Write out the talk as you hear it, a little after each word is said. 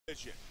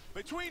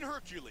Between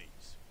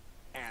Hercules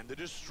and the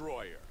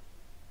Destroyer.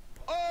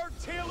 Our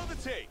tale of the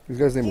tape. This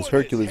guy's name is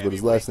Hercules, but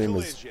his last name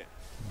is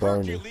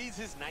Barney. Hercules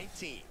is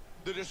 19.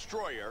 The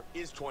Destroyer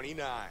is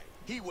 29.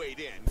 He weighed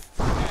in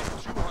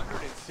at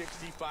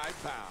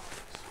 265 pounds.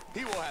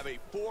 He will have a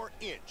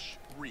 4-inch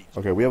reach.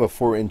 Okay, we have a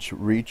 4-inch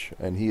reach,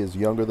 and he is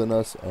younger than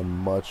us and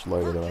much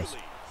lighter than us.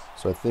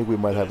 So I think we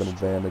might have an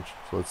advantage.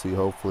 So let's see.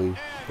 Hopefully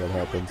that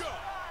happens. A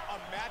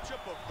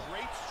matchup of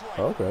great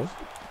strikers. Okay.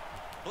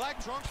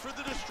 Black trunks for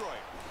the Destroyer.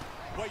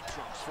 White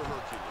trunks for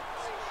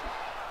Hercules.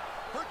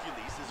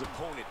 Hercules, his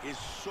opponent, is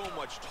so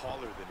much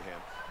taller than him.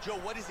 Joe,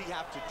 what does he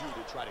have to do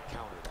to try to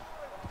counter that?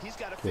 He's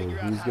got to figure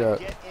out how to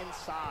get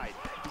inside.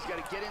 He's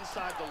got to get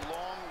inside the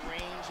long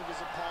range of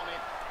his opponent,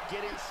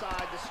 get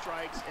inside the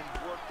strikes,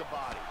 and work the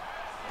body.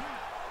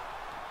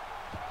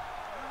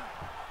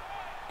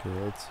 Okay,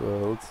 let's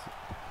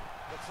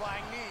The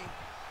flying knee.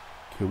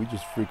 Okay, we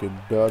just freaking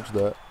dodged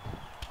that.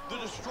 The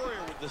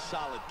Destroyer with the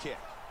solid kick.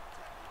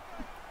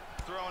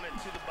 Throwing it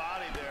to the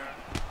body there.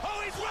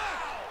 Oh, he's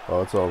right.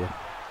 Oh, it's over.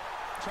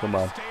 Come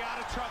on. Stay out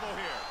of trouble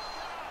here.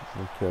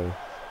 Okay.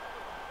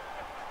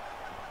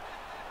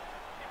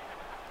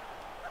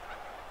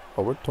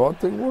 Oh, we're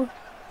taunting war?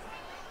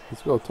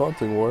 Let's go,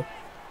 taunting war.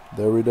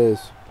 There it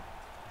is.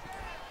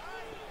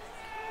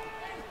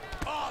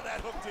 Oh,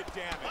 that hook did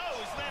damage. Oh,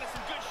 he's landed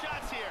some good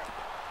shots here.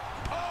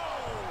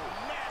 Oh,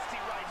 nasty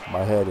right hand.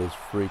 My head is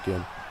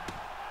freaking.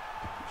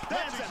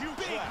 That's a huge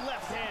big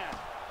left hand.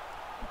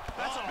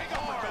 That's a big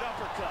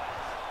uppercut.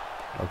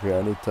 Okay,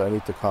 I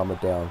need to calm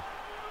it down.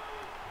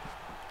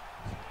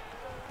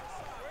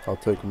 I'll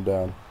take him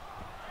down.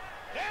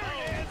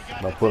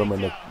 And I'll put him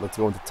in the. Let's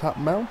go into top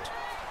mount.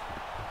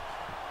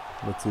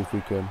 Let's see if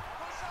we can.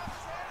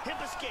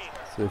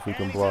 See if we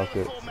can block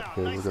it.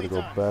 Okay, we're gonna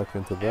go back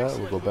into that.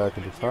 We'll go back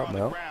into top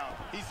mount.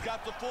 He's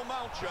got the full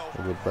mount, Joe.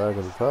 We'll go back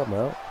into top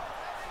mount.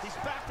 He's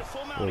back to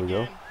full mount. There we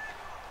go.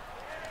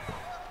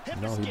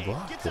 Again. No, he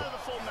blocked it.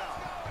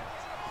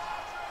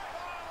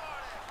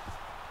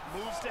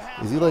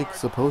 Is he like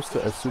supposed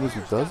to, as soon as he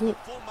does it?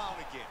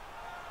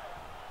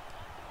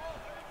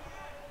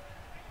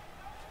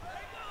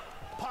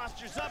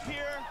 Postures up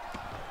here.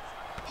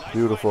 Nice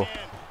Beautiful. right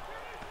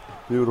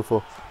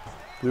Beautiful.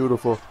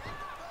 Beautiful.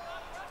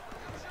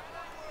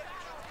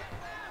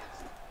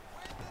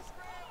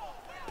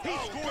 He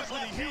scores with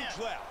a huge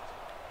left.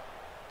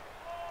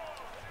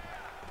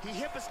 He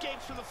hip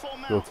escapes from the full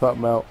mount. Go top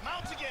mount.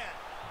 Mounts again.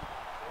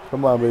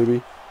 Come on,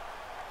 baby.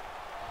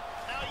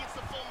 Now he gets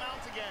the full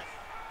mount again.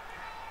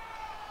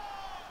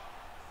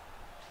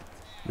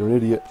 You're an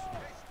idiot.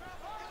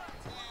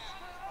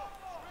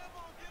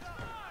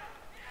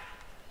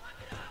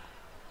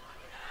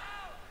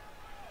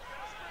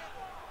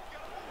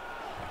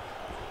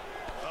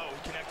 Oh,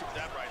 he connected with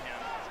that right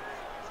hand.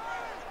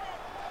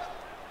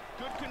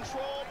 Good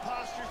control,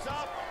 postures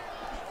up.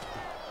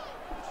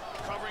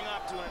 Covering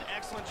up, doing an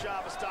excellent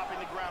job of stopping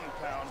the ground and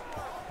pound.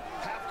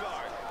 Half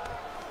guard.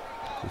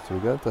 Okay, so we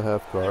got the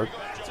half guard.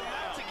 Back to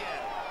mount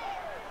again.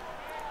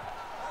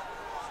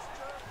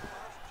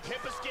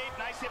 Hip escape,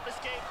 nice hip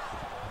escape.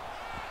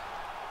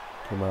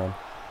 Come on.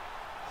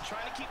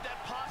 Trying to keep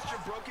that posture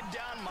broken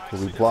down, Mike.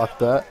 Can we block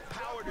that?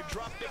 Power to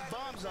drop big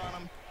bombs on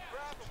him.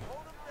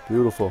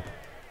 Beautiful.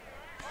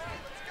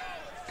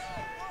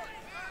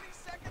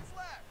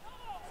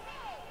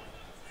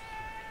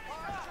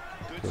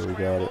 Okay, we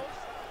got it.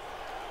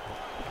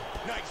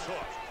 Nice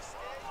hook.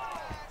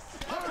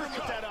 Hunter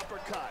with that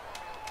uppercut.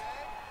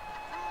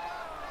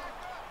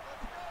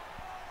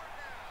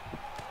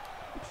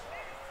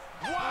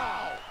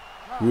 Wow.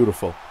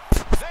 Beautiful.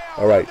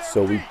 All right,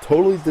 so we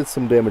totally did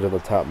some damage on the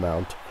top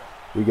mount.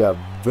 We got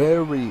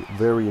very,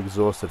 very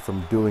exhausted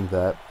from doing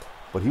that,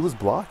 but he was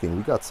blocking.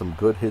 We got some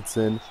good hits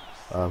in.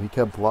 He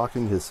kept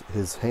blocking.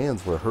 His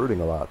hands were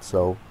hurting a lot,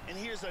 so And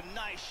here's a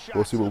nice shot.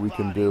 we'll see to what the we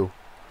can body. do.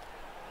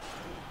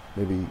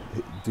 Maybe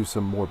do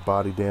some more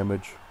body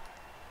damage.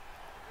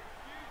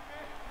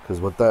 Because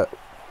with that,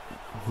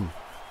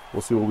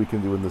 we'll see what we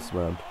can do in this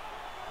round.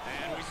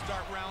 And we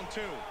start round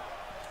 2.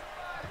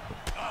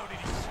 Oh, did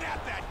he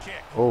snap that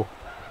kick? Oh.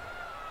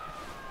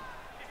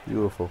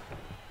 Beautiful.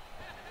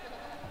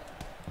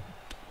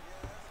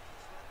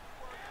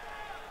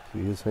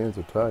 See, his hands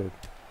are tied.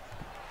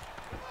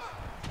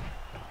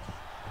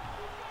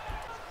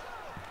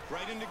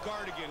 Right into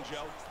guard again,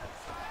 Joe.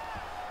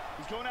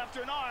 He's going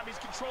after an arm. He's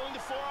controlling the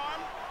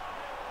forearm.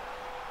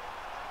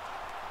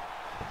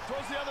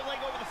 Throws the other leg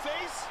over the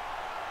face.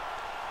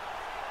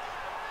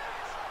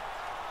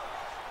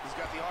 He's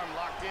got the arm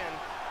locked in.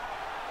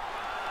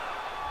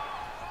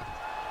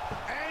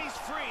 And he's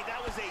free.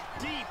 That was a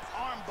deep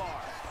arm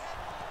bar.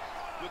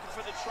 Looking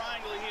for the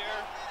triangle here.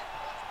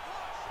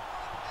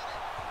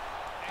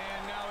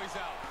 And now he's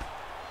out.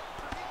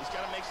 He's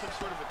got to make some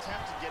sort of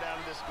attempt to get out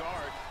of this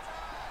guard.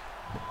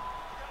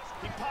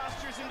 He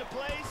postures into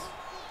place.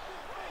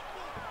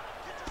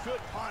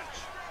 Good punch.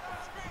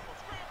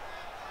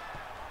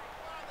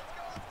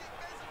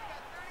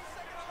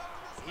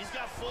 He's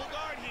got full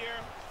guard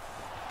here.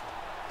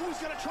 Ooh, he's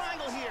got a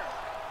triangle here.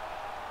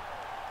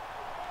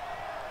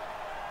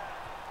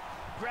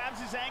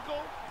 grabs his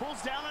ankle,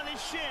 pulls down on his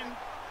shin.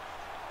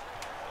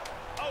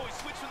 Oh, he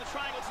switched from the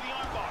triangle to the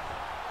armbar.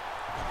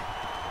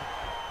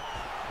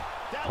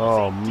 That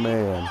was a deep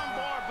man.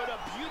 armbar, but a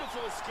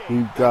beautiful escape.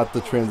 He got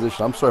the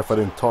transition. I'm sorry if I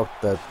didn't talk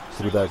that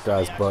through that,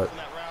 guys, but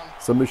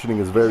submissioning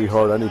is very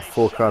hard. I need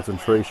full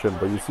concentration,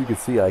 but as you can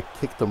see, I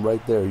kicked him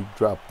right there. He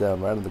dropped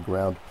down right on the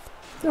ground.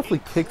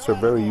 Definitely kicks are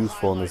very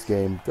useful in this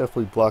game.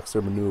 Definitely blocks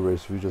their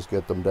maneuvers if you just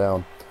get them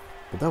down.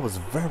 But that was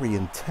very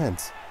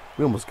intense.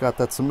 We almost got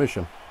that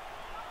submission.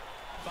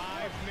 5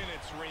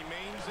 minutes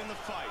remains in the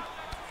fight.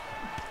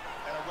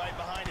 And right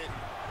behind it.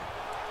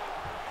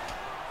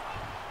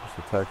 Just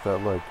attack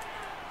that leg.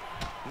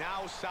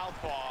 Now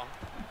southpaw.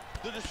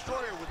 The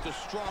destroyer with the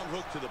strong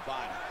hook to the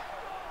body.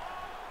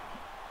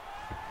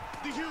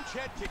 The huge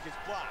head kick is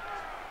blocked.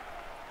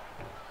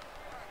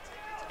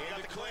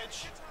 In the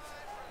clinch.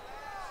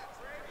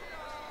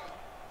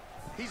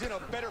 He's in a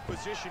better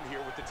position here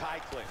with the tie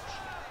clinch.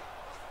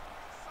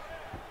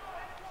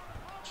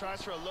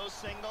 Tries for a low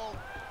single.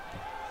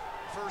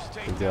 First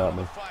takedown of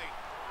the fight.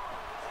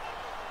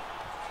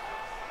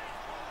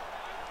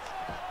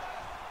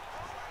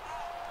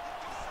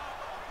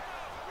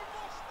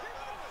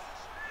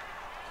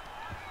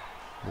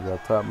 We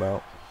got top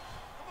mount.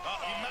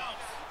 He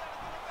mounts.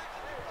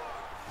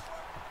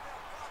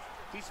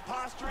 He's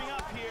posturing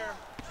up here.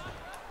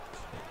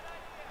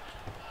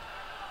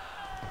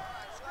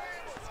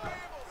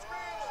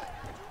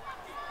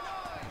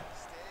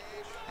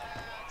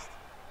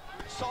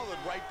 Solid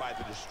right by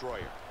the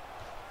destroyer.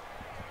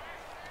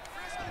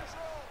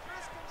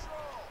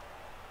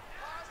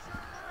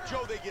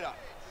 Joe, they get up.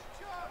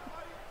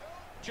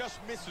 Just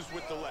misses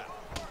with the left.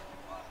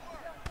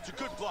 It's a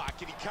good block,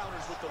 and he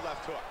counters with the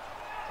left hook.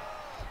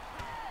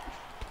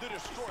 The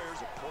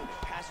destroyer's opponent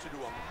has to do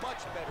a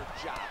much better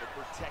job at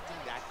protecting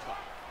that cut.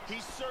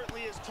 He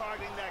certainly is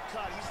targeting that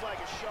cut. He's like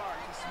a shark.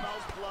 He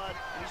smells blood,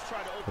 and he's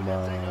trying to open Come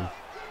that thing on. up.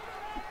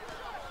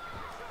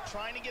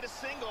 Trying to get a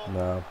single.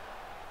 No.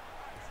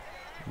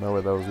 No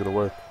way that was going to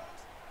work.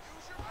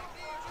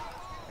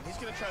 And he's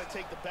going to try to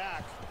take the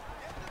back.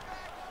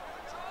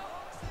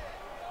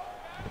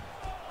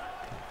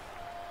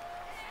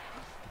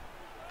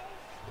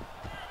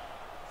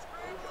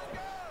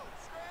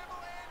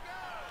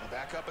 And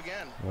back up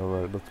again. All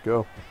right, let's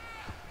go.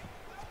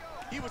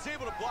 He was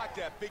able to block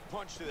that big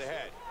punch to the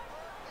head.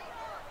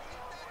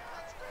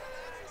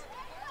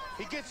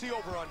 He gets the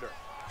over-under.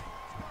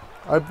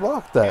 I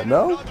blocked that,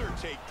 no? Another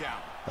takedown.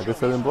 I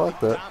guess I didn't block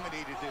that.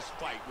 Dominated this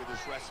fight with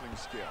his wrestling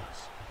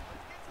skills.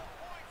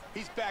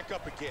 He's back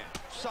up again.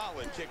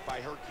 Solid kick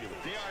by Hercules.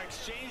 They are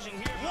exchanging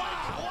here.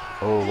 Wow.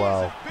 Oh,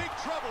 wow. He's in big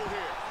trouble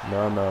here.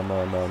 No, no,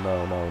 no, no,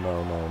 no, no,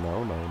 no, no,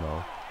 no, no,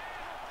 no.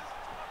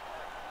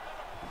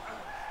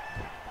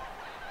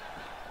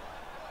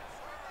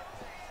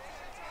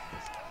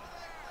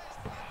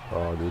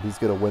 Oh, dude, he's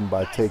going to win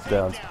by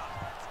takedowns.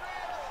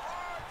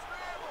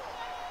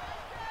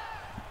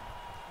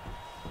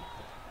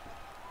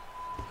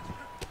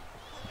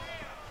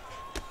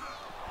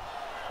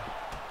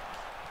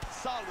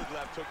 Solid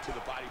left hook to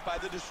the body by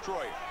the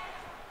destroyer.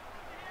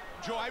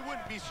 Joe, I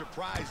wouldn't be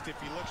surprised if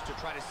he looks to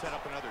try to set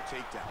up another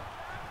takedown.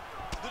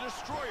 The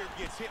destroyer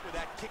gets hit with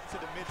that kick to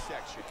the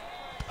midsection.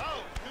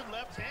 Oh, good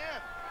left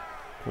hand.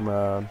 Come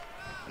on.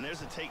 And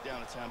there's a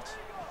takedown attempt.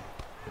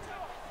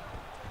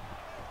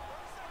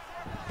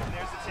 And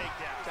there's the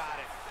takedown.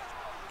 Got it.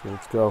 Okay,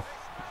 let's go.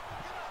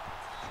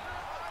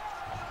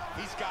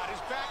 He's got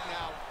his back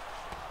now.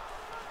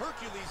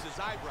 Hercules'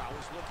 eyebrow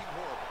is looking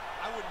horrible.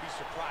 I wouldn't be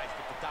surprised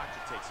if the doctor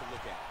takes a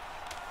look at it.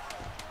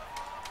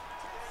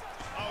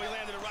 Oh, he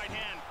landed a right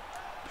hand.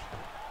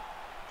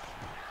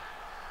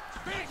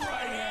 Big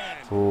right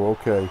hand. Oh,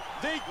 okay.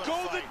 They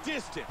go the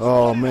distance.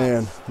 Oh,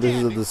 man, this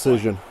is a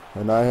decision.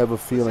 And I have a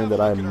feeling that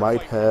I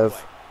might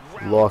have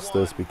lost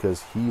this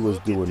because he was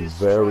doing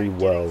very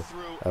well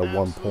at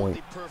one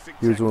point.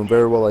 He was doing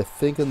very well, I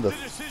think, in the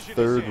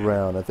third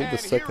round. I think the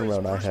second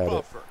round I had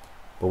it.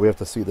 But we have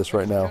to see this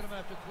right now.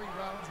 After 3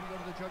 rounds, we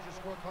go to the judges'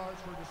 scorecards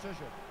for a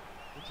decision.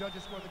 The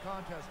judges score the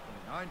contest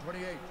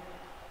 29-28,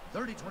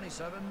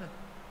 30-27,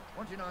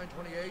 29-28.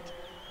 The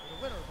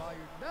winner by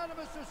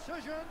unanimous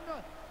decision,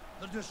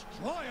 the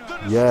Destroyer.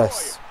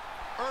 Yes,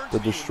 the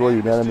Destroyer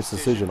unanimous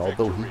decision,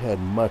 although he had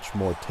much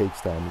more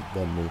takedown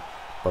than me.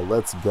 But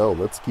let's go.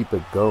 Let's keep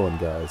it going,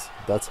 guys.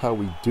 That's how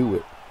we do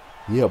it.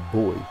 Yeah,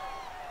 boy.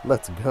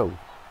 Let's go.